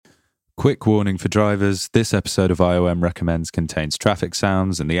Quick warning for drivers, this episode of IOM Recommends contains traffic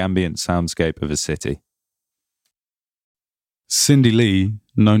sounds and the ambient soundscape of a city. Cindy Lee,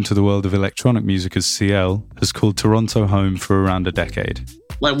 known to the world of electronic music as Ciel, has called Toronto home for around a decade.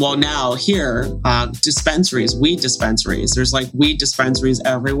 Now here, dispensaries, weed dispensaries. There's weed dispensaries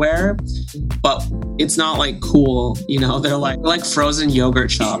everywhere, but it's not cool, they're like frozen yogurt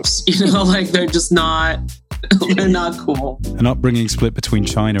shops, they're just not, they're not cool. An upbringing split between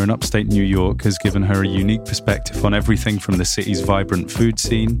China and upstate New York has given her a unique perspective on everything from the city's vibrant food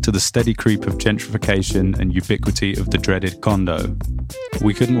scene to the steady creep of gentrification and ubiquity of the dreaded condo.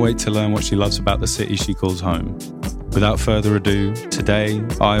 We couldn't wait to learn what she loves about the city she calls home. Without further ado, today,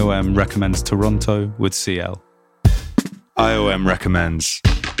 IOM recommends Toronto with Ciel. IOM recommends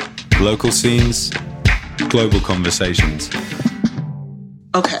local scenes, global conversations.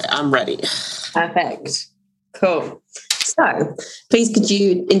 Okay, I'm ready. Perfect. Cool. So, please could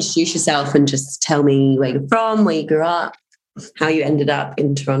you introduce yourself and just tell me where you're from, where you grew up, how you ended up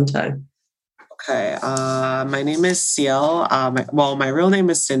in Toronto? Okay, my name is Ciel. My real name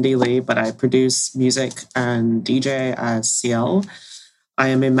is Cindy Lee, but I produce music and DJ as Ciel. I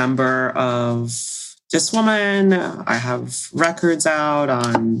am a member of This Woman. I have records out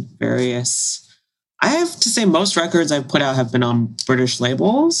on various... I have to say most records I've put out have been on British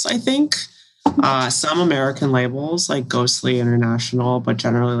labels, I think. Some American labels like Ghostly International, but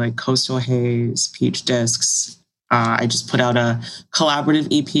generally like Coastal Haze, Peach Discs. I just put out a collaborative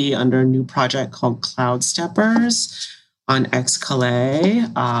EP under a new project called Cloud Steppers on Calais.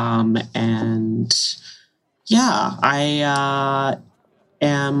 I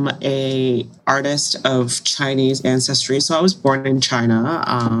am a artist of Chinese ancestry. So I was born in China,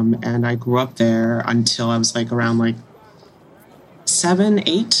 and I grew up there until I was around 7,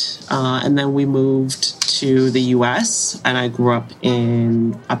 8. And then we moved to the US, and I grew up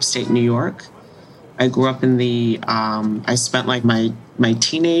in upstate New York. I grew up in I spent my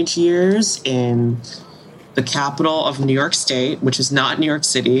teenage years in the capital of New York State, which is not New York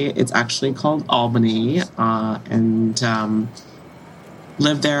City. It's actually called Albany, and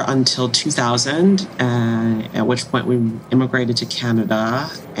lived there until 2000, at which point we immigrated to Canada.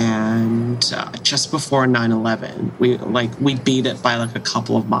 And just before 9/11, we beat it by a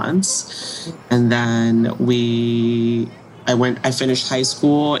couple of months, and then I finished high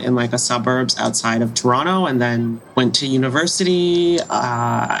school in a suburbs outside of Toronto, and then went to university,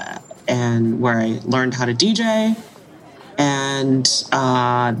 and where I learned how to DJ. And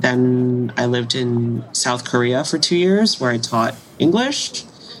then I lived in South Korea for 2 years, where I taught English,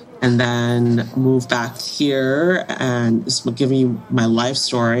 and then moved back here. And this will give you my life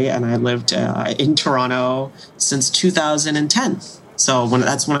story. And I lived in Toronto since 2010. So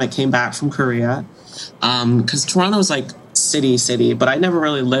that's when I came back from Korea, because Toronto is city, but I never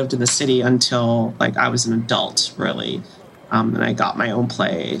really lived in the city until I was an adult, really. And I got my own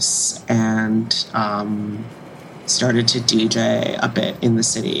place and started to DJ a bit in the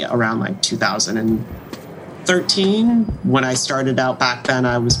city around 2013. When I started out back then,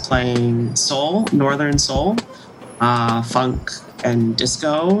 I was playing soul, northern soul, funk and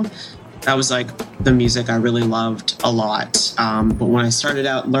disco. That was the music I really loved a lot. But when I started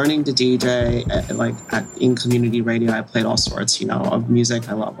out learning to DJ in community radio, I played all sorts, of music.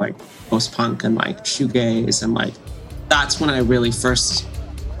 I love post-punk and shoegaze, and that's when I really first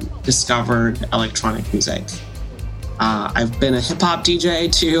discovered electronic music. I've been a hip-hop DJ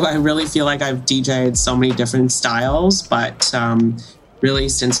too. I really feel like I've DJed so many different styles, but really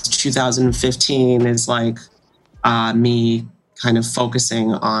since 2015 is me kind of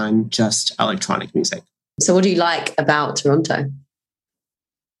focusing on just electronic music. So what do you like about Toronto?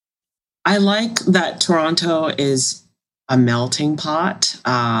 I like that Toronto is a melting pot.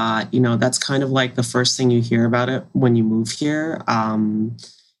 That's kind of the first thing you hear about it when you move here.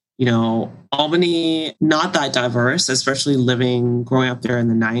 Albany, not that diverse, especially growing up there in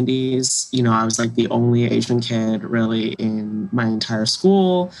the 90s. I was the only Asian kid really in my entire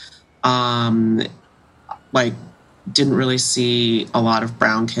school. Didn't really see a lot of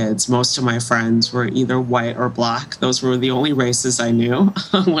brown kids. Most of my friends were either white or black. Those were the only races I knew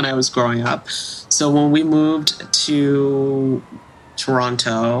when I was growing up. So when we moved to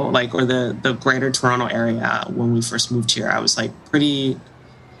Toronto, or the greater Toronto area, when we first moved here, I was pretty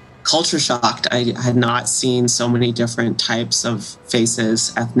culture shocked. I had not seen so many different types of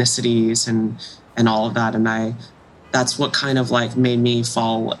faces, ethnicities, and all of that. And that's what kind of made me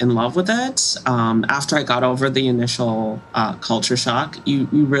fall in love with it. After I got over the initial culture shock, you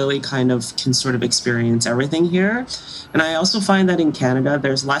really kind of can sort of experience everything here. And I also find that in Canada,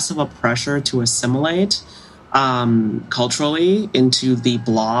 there's less of a pressure to assimilate. culturally into the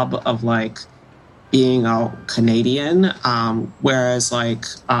blob of like being a Canadian, whereas like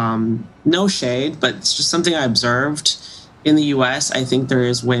no shade, but it's just something I observed in the US. I think there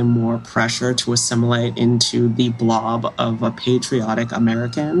is way more pressure to assimilate into the blob of a patriotic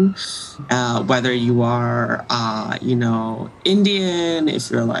American, whether you are, Indian, if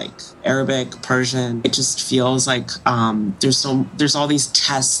you're like Arabic, Persian. It just feels like there's all these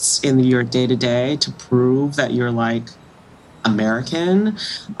tests in your day to day to prove that you're like American.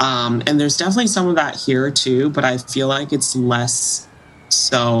 And there's definitely some of that here too, but I feel like it's less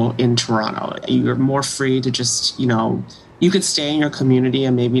so in Toronto. You're more free to just, you could stay in your community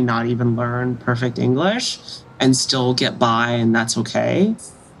and maybe not even learn perfect English and still get by, and that's okay.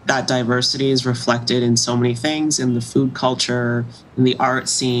 That diversity is reflected in so many things, in the food culture, in the art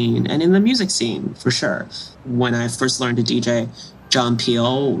scene, and in the music scene, for sure. When I first learned to DJ, John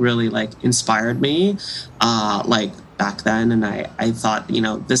Peel really like inspired me. Back then, and I thought,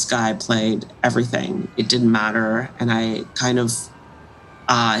 this guy played everything. It didn't matter, and I kind of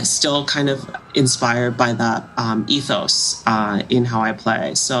still kind of inspired by that ethos in how I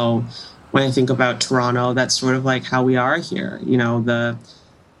play. So when I think about Toronto, that's sort of like how we are here. The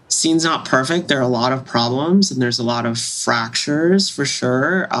scene's not perfect. There are a lot of problems, and there's a lot of fractures for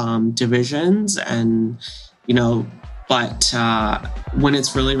sure, divisions, and but when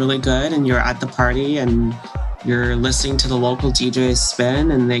it's really, really good, and you're at the party and you're listening to the local DJs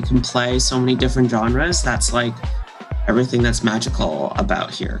spin and they can play so many different genres, that's like everything that's magical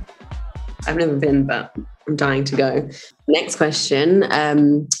about here. I've never been, but I'm dying to go. Next question.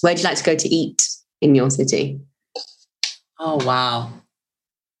 Where'd you like to go to eat in your city? Oh, wow.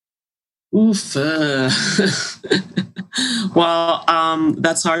 Oof. Well,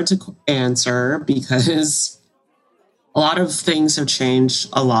 that's hard to answer because a lot of things have changed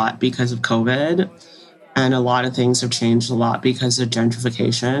a lot because of COVID. And a lot of things have changed a lot because of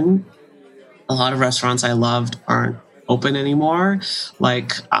gentrification. A lot of restaurants I loved aren't open anymore.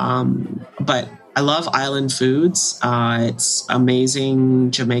 But I love island foods. It's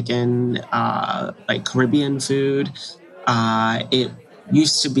amazing Jamaican, Caribbean food. It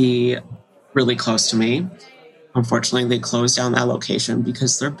used to be really close to me. Unfortunately, they closed down that location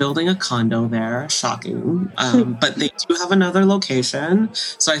because they're building a condo there. Shocking. But they do have another location.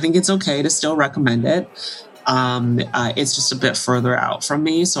 So I think it's okay to still recommend it. It's just a bit further out from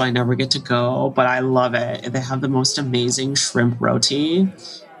me, so I never get to go. But I love it. They have the most amazing shrimp roti.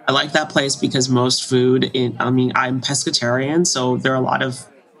 I like that place because most food I'm pescatarian, so there are a lot of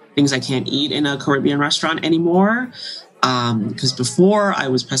things I can't eat in a Caribbean restaurant anymore. Because before I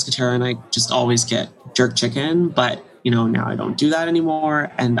was pescatarian, I just always get jerk chicken, but now I don't do that anymore.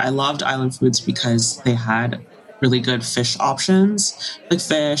 And I loved Island Foods because they had really good fish options, like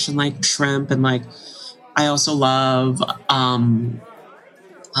fish and like shrimp, and like I also love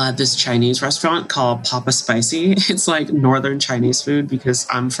this Chinese restaurant called Papa Spicy. It's like northern Chinese food because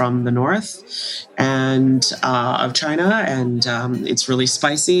I'm from the north and of China, and it's really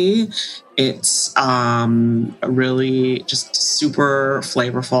spicy. It's really just super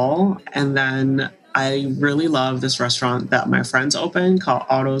flavorful. And then I really love this restaurant that my friends opened called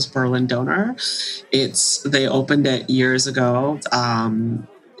Otto's Berlin Doner. They opened it years ago.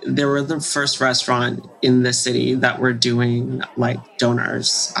 They were the first restaurant in the city that were doing like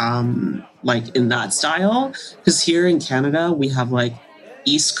doners, like in that style. Because here in Canada, we have like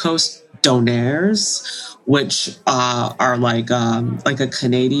East Coast doners, which are like a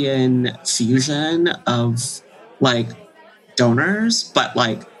Canadian fusion of like doners, but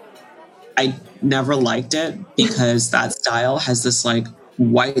like I never liked it because that style has this like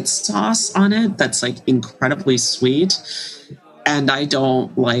white sauce on it that's like incredibly sweet. And I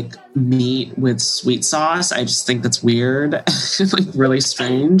don't like meat with sweet sauce. I just think that's weird, like really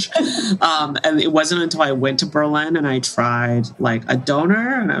strange. And it wasn't until I went to Berlin and I tried like a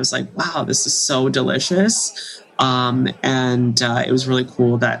doner and I was like, wow, this is so delicious. It was really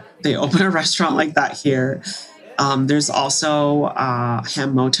cool that they opened a restaurant like that here. There's also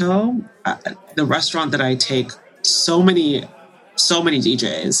Hammoto, the restaurant that I take so many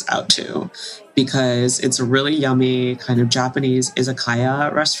DJs out to because it's a really yummy kind of Japanese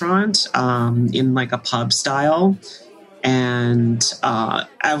izakaya restaurant in like a pub style. And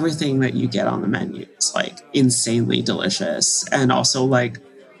everything that you get on the menu is like insanely delicious. And also like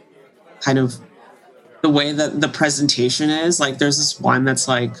kind of the way that the presentation is, like there's this one that's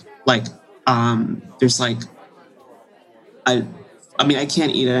there's like I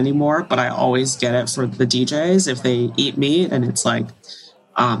can't eat it anymore, but I always get it for the DJs if they eat meat, and it's like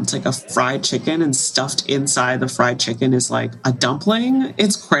a fried chicken, and stuffed inside the fried chicken is like a dumpling.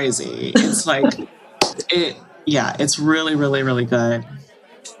 It's crazy. It's like Yeah, it's really, really, really good.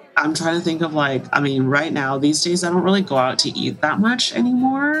 I'm trying to think of like, I mean, right now, these days, I don't really go out to eat that much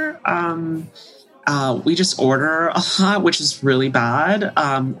anymore. We just order a lot, which is really bad.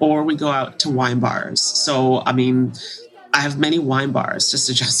 Or we go out to wine bars. So, I mean, I have many wine bars to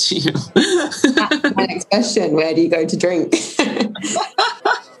suggest to you. My next question, where do you go to drink?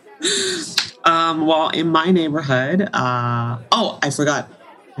 Well, in my neighborhood, I forgot.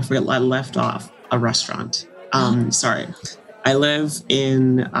 I left off a restaurant. Sorry. I live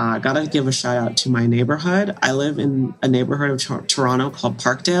in, gotta give a shout out to my neighborhood. I live in a neighborhood of Toronto called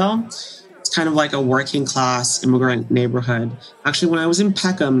Parkdale. It's kind of like a working class immigrant neighborhood. Actually, when I was in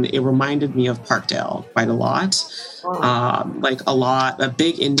Peckham, it reminded me of Parkdale quite a lot. A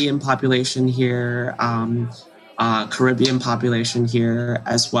big Indian population here, Caribbean population here,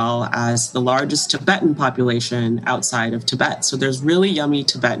 as well as the largest Tibetan population outside of Tibet. So there's really yummy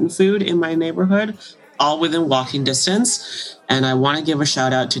Tibetan food in my neighborhood, all within walking distance. And I want to give a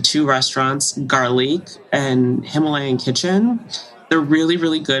shout out to two restaurants, Garlic and Himalayan Kitchen. They're really,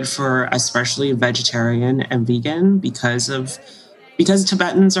 really good for especially vegetarian and vegan because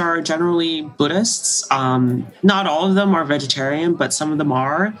Tibetans are generally Buddhists. Not all of them are vegetarian, but some of them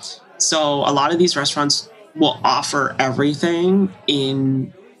are. So a lot of these restaurants will offer everything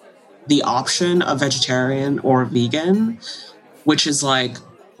in the option of vegetarian or vegan, which is like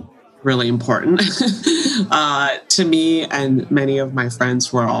really important to me and many of my friends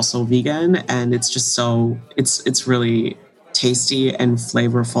who are also vegan. And it's just it's really tasty and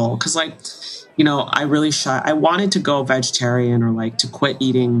flavorful. Cause like, you know, I wanted to go vegetarian or like to quit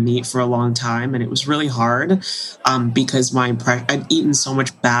eating meat for a long time. And it was really hard because I'd eaten so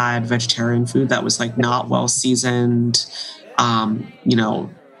much bad vegetarian food that was like not well seasoned,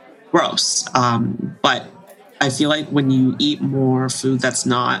 gross. But I feel like when you eat more food that's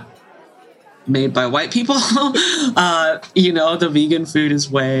not made by white people, the vegan food is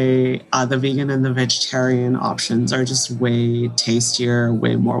the vegan and the vegetarian options are just way tastier,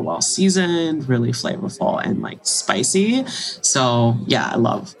 way more well seasoned, really flavorful and like spicy. So yeah, I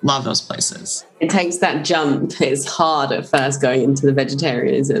love those places. It takes that jump. It's hard at first going into the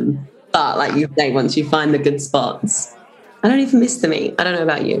vegetarianism, but like you say, once you find the good spots, I don't even miss the meat. I don't know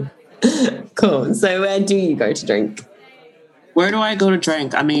about you. Cool. So where do you go to drink? Where do I go to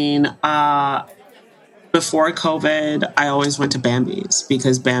drink? I mean, before COVID, I always went to Bambi's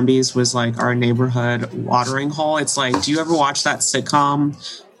because Bambi's was like our neighborhood watering hole. It's like, do you ever watch that sitcom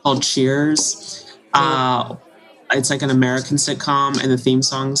called Cheers? It's like an American sitcom, and the theme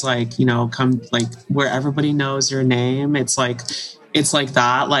song's like, come like where everybody knows your name. It's like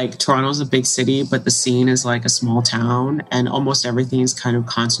that. Like Toronto's a big city, but the scene is like a small town, and almost everything is kind of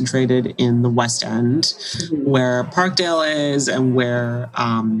concentrated in the West End, where Parkdale is, and where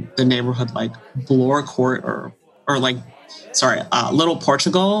the neighborhood like Bloor Court or Little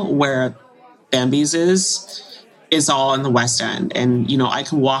Portugal, where Bambi's is all in the West End. And I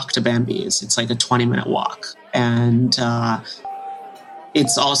can walk to Bambi's. It's like a 20-minute walk, and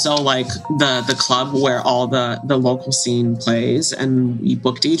it's also like the club where all the local scene plays, and we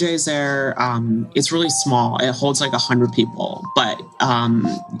book DJs there. It's really small. It holds like 100 people, but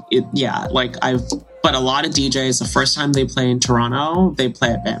but a lot of DJs, the first time they play in Toronto, they play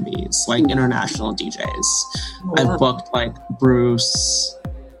at Bambi's, like international DJs. I've booked like Bruce,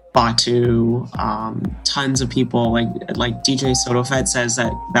 Batu, tons of people. Like DJ Sotofed says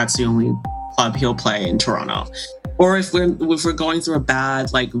that's the only club he'll play in Toronto. Or if we're going through a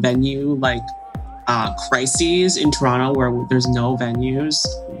bad like venue crises in Toronto where there's no venues,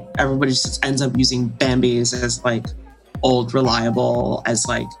 everybody just ends up using Bambi's as like old reliable, as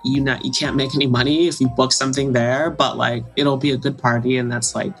like you can't make any money if you book something there, but like it'll be a good party, and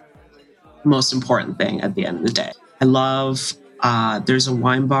that's like the most important thing at the end of the day. I love there's a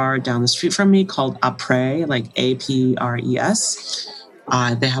wine bar down the street from me called Apres, like APRES.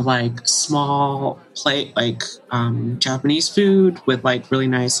 They have like small plate, like Japanese food with like really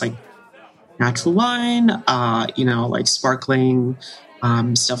nice, like natural wine, like sparkling,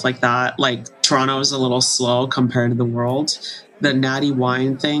 stuff like that. Like Toronto is a little slow compared to the world. The natty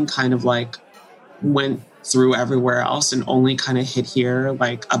wine thing kind of like went through everywhere else and only kind of hit here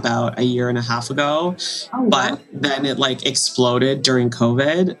like about a year and a half ago. Oh, but wow. Then it like exploded during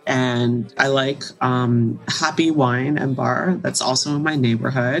COVID. And I like Happy Wine and Bar. That's also in my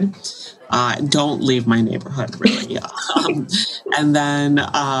neighborhood. Don't leave my neighborhood, really. And then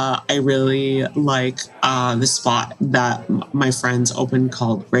I really like the spot that my friends opened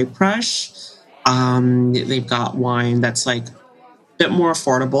called Grape Crush. They've got wine that's like a bit more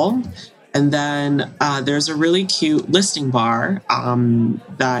affordable. And then there's a really cute listing bar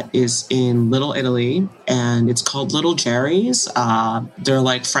that is in Little Italy, and it's called Little Jerry's. They're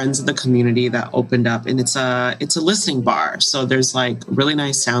like friends of the community that opened up, and it's a listing bar. So there's like really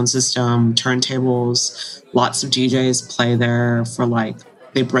nice sound system, turntables, lots of DJs play there for like,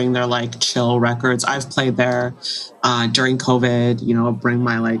 they bring their like chill records. I've played there during COVID, you know, bring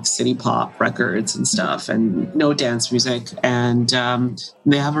my like city pop records and stuff, and no dance music. And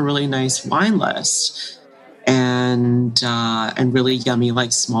they have a really nice wine list and really yummy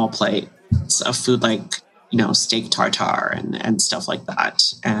like small plates of food, like, you know, steak tartare and stuff like that.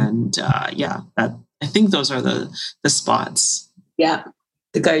 And yeah, that, I think those are the spots. Yeah,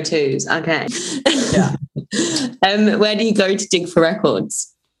 the go-tos. Okay. Yeah. Where do you go to dig for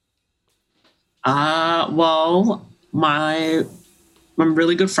records? Well, I'm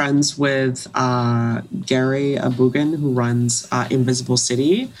really good friends with Gary Abugan, who runs Invisible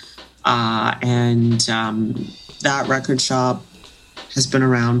City. And that record shop has been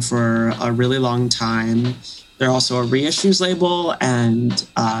around for a really long time. They're also a reissues label, and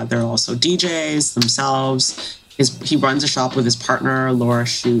they're also DJs themselves. He runs a shop with his partner, Laura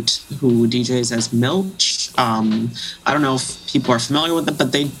Shute, who DJs as Milch. I don't know if people are familiar with it,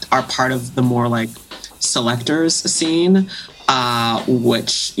 but they are part of the more like selectors scene,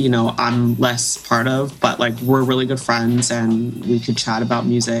 which, you know, I'm less part of, but like we're really good friends and we could chat about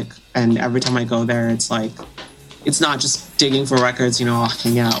music. And every time I go there, it's like, it's not just digging for records, you know, I'll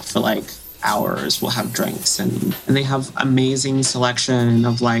hang out for like hours, we'll have drinks, and they have amazing selection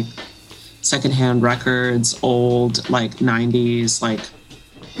of like secondhand records, old like 90s, like,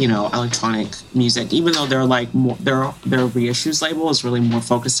 you know, electronic music, even though they're like more, their reissues label is really more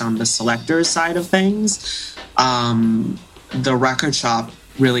focused on the selector side of things. The record shop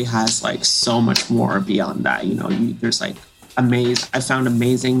really has like so much more beyond that. You know, there's like I found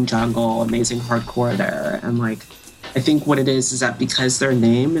amazing jungle, amazing hardcore there. And like, I think what it is that because their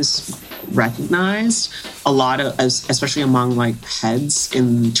name is recognized, a lot of, especially among like heads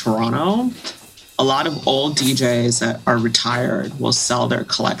in Toronto, a lot of old DJs that are retired will sell their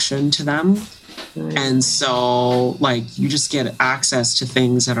collection to them. Nice. And so like you just get access to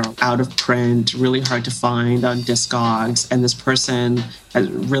things that are out of print, really hard to find on Discogs. And this person has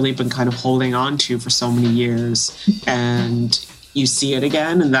really been kind of holding on to for so many years. And you see it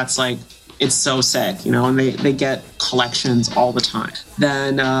again, and that's like, it's so sick, you know, and they get collections all the time.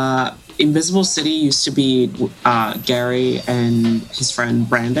 Then Invisible City used to be Gary and his friend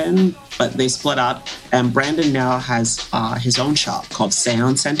Brandon, but they split up, and Brandon now has his own shop called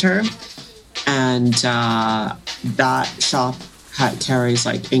Seance Center, and that shop carries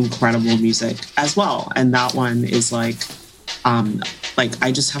like incredible music as well. And that one is like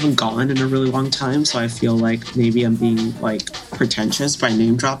I just haven't gone in a really long time, so I feel like maybe I'm being like pretentious by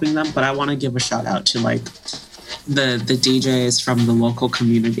name dropping them, but I want to give a shout out to like the DJs from the local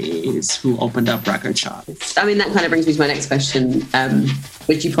communities who opened up record shops. I mean, that kind of brings me to my next question,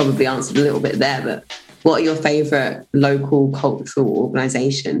 which you probably answered a little bit there, but what are your favourite local cultural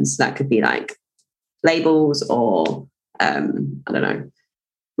organisations? That could be like labels or, I don't know,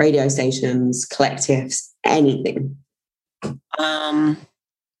 radio stations, collectives, anything.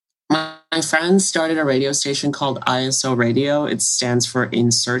 My friend started a radio station called ISO Radio. It stands for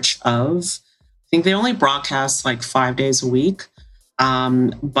In Search Of. I think they only broadcast like 5 days a week,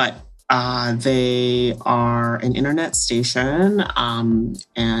 but they are an internet station,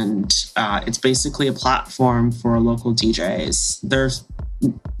 and it's basically a platform for local DJs.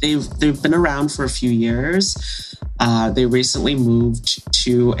 They've been around for a few years. They recently moved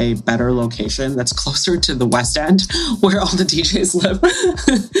to a better location that's closer to the West End, where all the DJs live.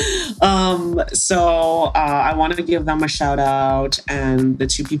 So I want to give them a shout out. And the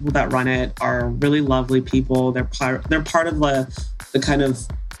two people that run it are really lovely people. They're part of the kind of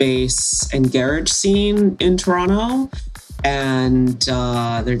bass and garage scene in Toronto. And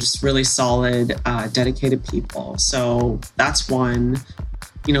they're just really solid, dedicated people. So that's one.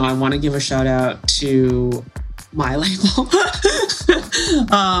 You know, I want to give a shout out to my label,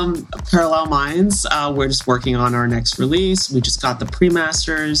 Parallel Minds. We're just working on our next release. We just got the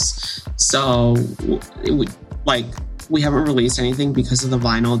pre-masters. So we haven't released anything because of the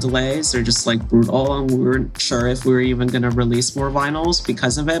vinyl delays. They're just like brutal, and we weren't sure if we were even going to release more vinyls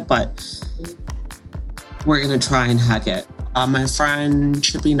because of it, but we're going to try and hack it. My friend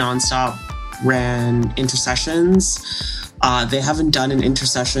Chippy Nonstop ran Intercessions. They haven't done an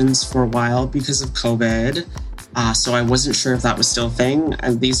Intercessions for a while because of COVID. So I wasn't sure if that was still a thing.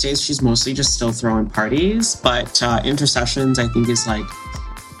 And these days, she's mostly just still throwing parties. But Intercessions, I think, is like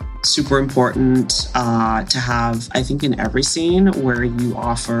super important to have, I think, in every scene where you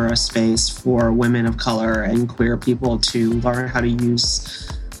offer a space for women of color and queer people to learn how to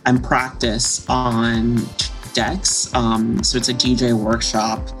use and practice on decks. So it's a DJ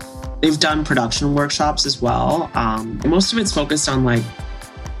workshop. They've done production workshops as well. Most of it's focused on like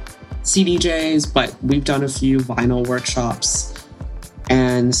CDJs, but we've done a few vinyl workshops.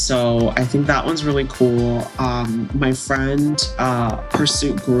 And so I think that one's really cool. My friend,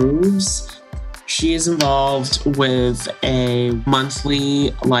 Pursuit Grooves, she is involved with a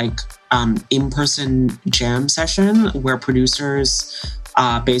monthly in-person jam session where producers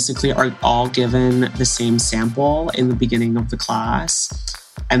basically are all given the same sample in the beginning of the class.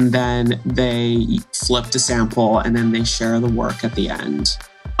 And then they flip the sample and then they share the work at the end.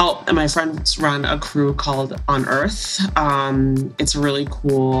 Oh, and my friends run a crew called On Earth. It's a really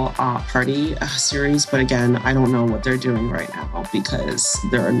cool party series, but again, I don't know what they're doing right now because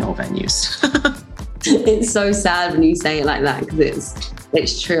there are no venues. It's so sad when you say it like that because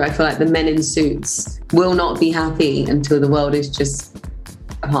it's true. I feel like the men in suits will not be happy until the world is just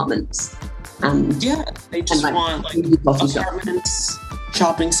apartments. Yeah, they just want apartments,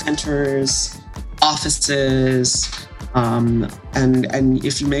 shopping centers, offices. And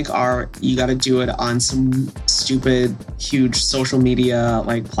if you make art, you got to do it on some stupid, huge social media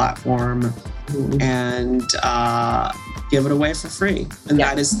platform and give it away for free. And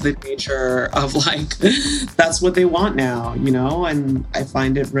that is the nature of that's what they want now, and I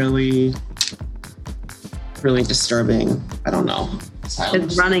find it really, really disturbing. I don't know.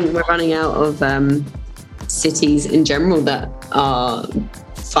 We're running out of cities in general that are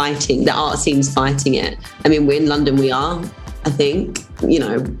fighting, the art scene's fighting it. I mean, we're in London, we are, I think,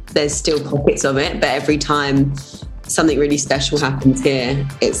 there's still pockets of it, but every time something really special happens here,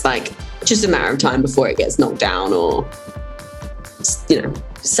 it's just a matter of time before it gets knocked down or,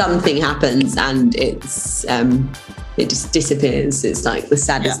 something happens and it just disappears. It's the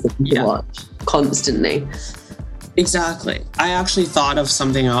saddest thing to watch constantly. Exactly. I actually thought of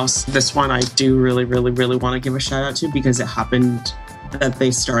something else. This one I do really, really, really want to give a shout out to because it happened that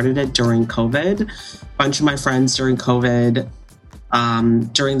they started it during COVID. A bunch of my friends during COVID,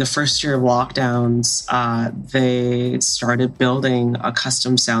 during the first year of lockdowns, they started building a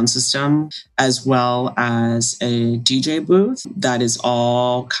custom sound system as well as a DJ booth that is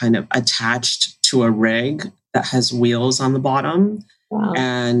all kind of attached to a rig that has wheels on the bottom. Wow.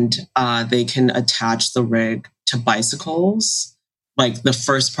 And they can attach the rig to bicycles. The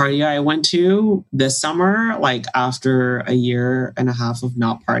first party I went to this summer, after a year and a half of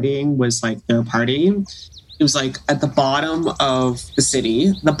not partying, was their party. It was at the bottom of the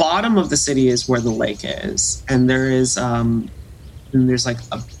city. The bottom of the city is where the lake is, and there's a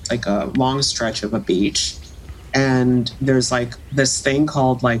long stretch of a beach, and there's this thing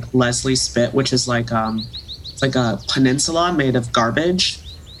called Leslie Spit, which is it's a peninsula made of garbage.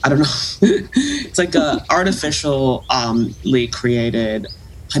 I don't know. It's a artificially created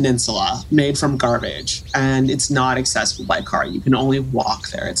peninsula made from garbage, and it's not accessible by car. You can only walk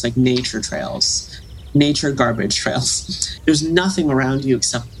there. It's nature trails, nature garbage trails. There's nothing around you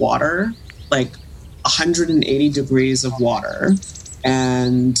except water, 180 degrees of water,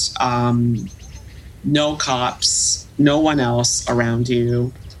 and no cops, no one else around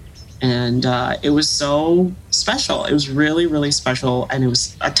you. And it was so special. It was really, really special. And it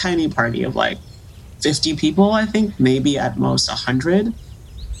was a tiny party of 50 people, I think, maybe at most 100.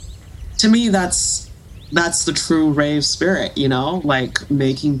 To me, that's the true rave spirit,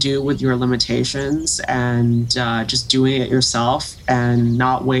 making do with your limitations and just doing it yourself and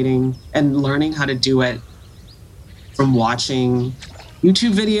not waiting and learning how to do it from watching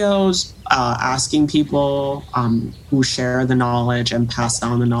YouTube videos, asking people who share the knowledge and pass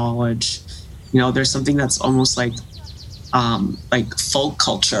on the knowledge. There's something that's almost like folk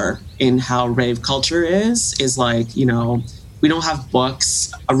culture in how rave culture is we don't have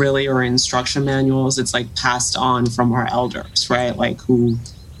books really or instruction manuals. It's passed on from our elders, right? Who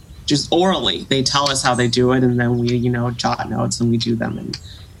just orally, they tell us how they do it and then we, jot notes and we do them. And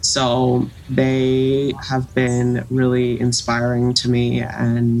so they have been really inspiring to me,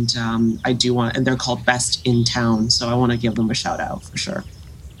 and and they're called Best in Town. So I want to give them a shout out for sure.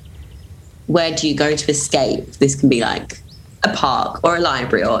 Where do you go to escape? This can be a park or a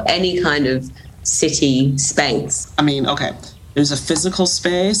library or any kind of city space. I mean, okay, there's a physical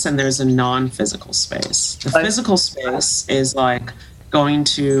space and there's a non-physical space. The physical space is going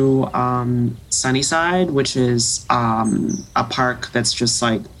to Sunnyside, which is a park that's just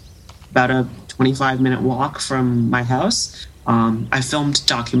about a 25-minute walk from my house. I filmed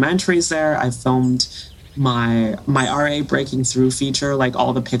documentaries there. I filmed my RA Breaking Through feature, like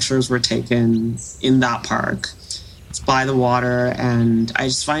all the pictures were taken in that park. It's by the water, and I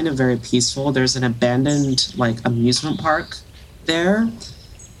just find it very peaceful. There's an abandoned like amusement park there,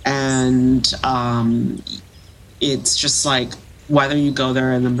 and it's just like whether you go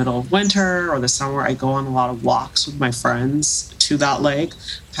there in the middle of winter or the summer, I go on a lot of walks with my friends to that lake.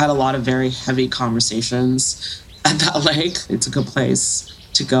 I've had a lot of very heavy conversations at that lake. It's a good place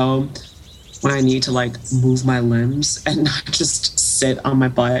to go when I need to like move my limbs and not just sit on my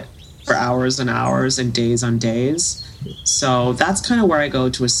butt for hours and hours and days on days. So that's kind of where I go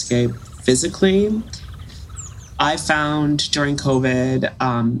to escape physically. I found during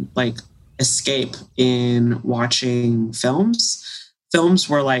COVID, like escape in watching films. Films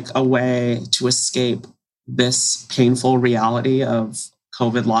were like a way to escape this painful reality of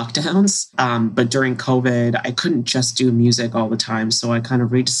COVID lockdowns. But during COVID, I couldn't just do music all the time. So I kind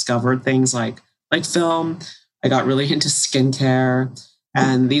of rediscovered things like film. I got really into skincare.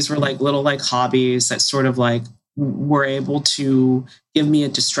 And these were like little like hobbies that sort of like were able to give me a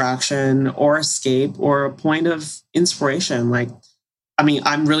distraction or escape or a point of inspiration. Like, I mean,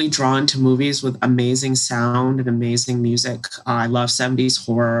 I'm really drawn to movies with amazing sound and amazing music. I love 70s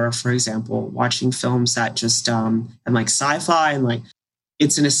horror, for example, watching films that just, and like sci-fi, and like,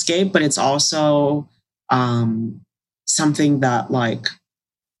 it's an escape, but it's also something that like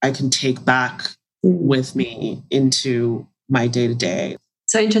I can take back with me into my day-to-day.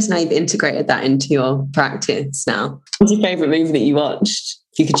 So interesting how you've integrated that into your practice now. What's your favourite movie that you watched?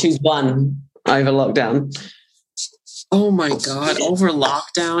 If you could choose one over lockdown. Oh my God, over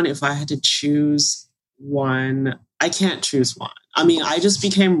lockdown, if I had to choose one, I can't choose one. I mean, I just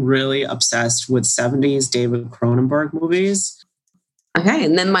became really obsessed with 70s David Cronenberg movies. Okay,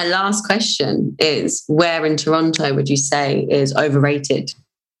 and then my last question is, where in Toronto would you say is overrated?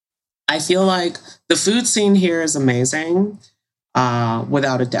 I feel like the food scene here is amazing,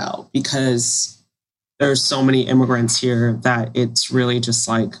 without a doubt, because there's so many immigrants here that it's really just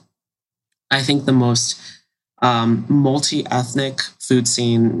like, I think the most multi-ethnic food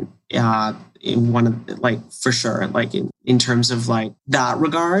scene in one of, like, for sure, like in terms of like that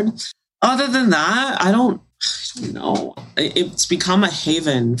regard. Other than that, I don't know. It's become a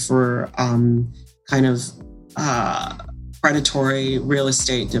haven for kind of predatory real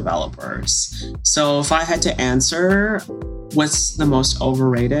estate developers. So if I had to answer what's the most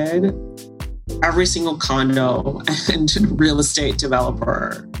overrated, every single condo and real estate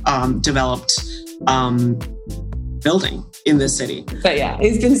developer developed building in this city. But yeah,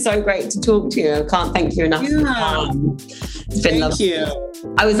 it's been so great to talk to you. I can't thank you enough. Yeah. It's been lovely. Thank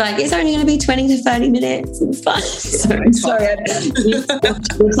you. I was like, it's only going to be 20 to 30 minutes. It's fine. Sorry.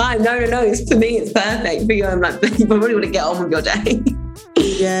 Time. No. For me, it's perfect. For you, I'm like, you probably want to get on with your day.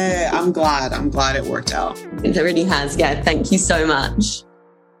 Yeah, I'm glad it worked out. It really has. Yeah, thank you so much.